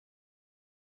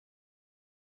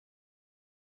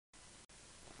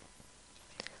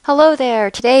Hello there.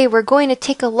 Today we're going to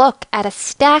take a look at a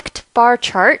stacked bar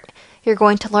chart. You're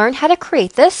going to learn how to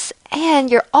create this, and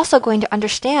you're also going to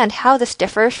understand how this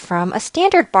differs from a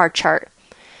standard bar chart.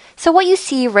 So what you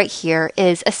see right here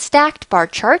is a stacked bar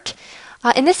chart.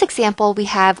 In this example, we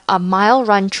have a mile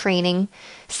run training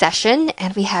session,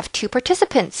 and we have two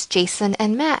participants, Jason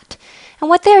and Matt. And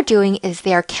what they're doing is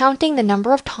they are counting the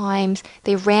number of times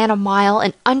they ran a mile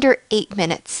in under 8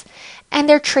 minutes. And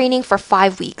they're training for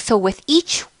 5 weeks. So with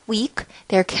each week,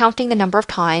 they're counting the number of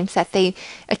times that they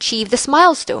achieve this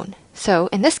milestone. So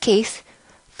in this case,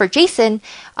 for Jason,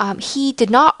 he did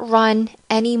not run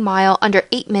any mile under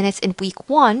 8 minutes in week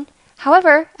 1.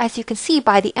 However, as you can see,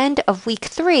 by the end of week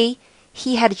 3,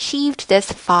 he had achieved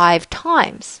this 5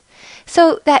 times.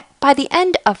 So that by the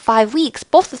end of 5 weeks,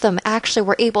 both of them actually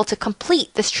were able to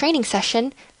complete this training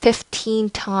session 15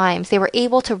 times. They were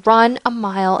able to run a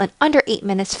mile in under 8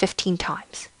 minutes 15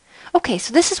 times. Okay,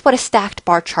 so this is what a stacked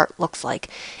bar chart looks like.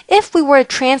 If we were to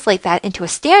translate that into a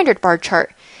standard bar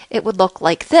chart, it would look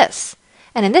like this.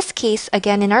 And in this case,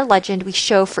 again, in our legend, we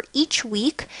show for each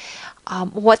week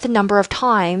what the number of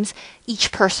times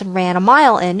each person ran a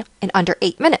mile in under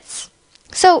 8 minutes.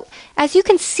 So as you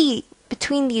can see,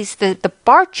 between the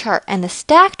bar chart and the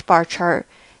stacked bar chart,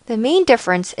 the main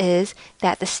difference is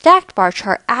that the stacked bar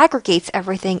chart aggregates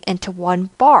everything into one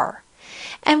bar.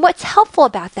 And what's helpful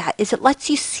about that is it lets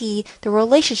you see the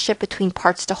relationship between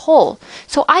parts to whole.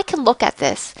 So I can look at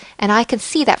this and I can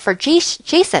see that for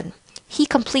Jason, he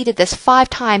completed this 5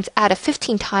 times out of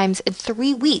 15 times in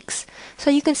 3 weeks. So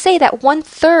you can say that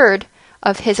 1/3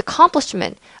 of his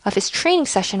accomplishment of his training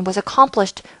session was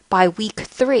accomplished by week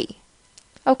 3.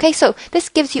 Okay, so this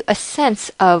gives you a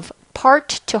sense of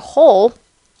part to whole,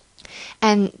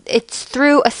 and it's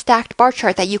through a stacked bar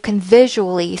chart that you can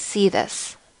visually see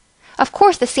this. Of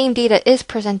course, the same data is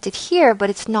presented here, but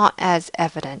it's not as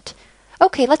evident.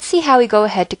 Okay, let's see how we go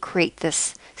ahead to create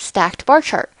this stacked bar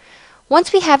chart.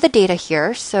 Once we have the data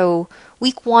here, so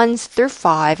week 1s through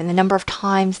 5 and the number of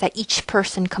times that each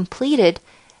person completed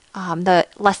the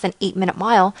less than 8 minute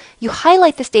mile, you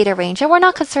highlight this data range. And we're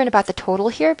not concerned about the total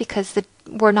here because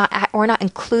we're not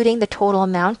including the total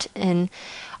amount in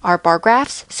our bar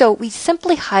graphs. So we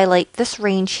simply highlight this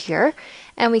range here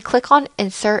and we click on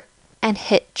Insert and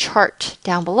hit Chart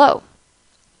down below.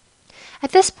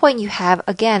 At this point, you have,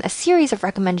 again, a series of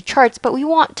recommended charts, but we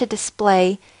want to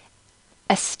display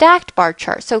a stacked bar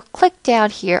chart. So click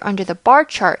down here under the bar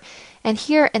chart, and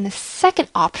here in the second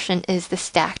option is the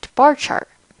stacked bar chart.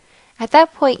 At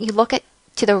that point, you look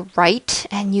to the right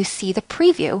and you see the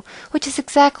preview, which is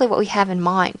exactly what we have in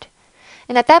mind.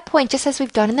 And at that point, just as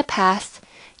we've done in the past,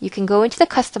 you can go into the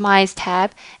Customize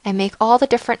tab and make all the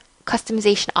different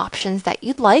customization options that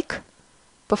you'd like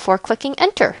before clicking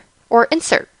Enter or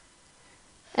Insert.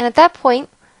 And at that point,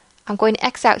 I'm going to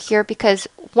X out here because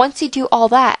once you do all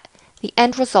that, the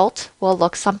end result will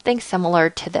look something similar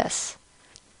to this.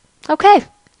 Okay,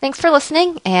 thanks for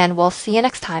listening, and we'll see you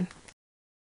next time.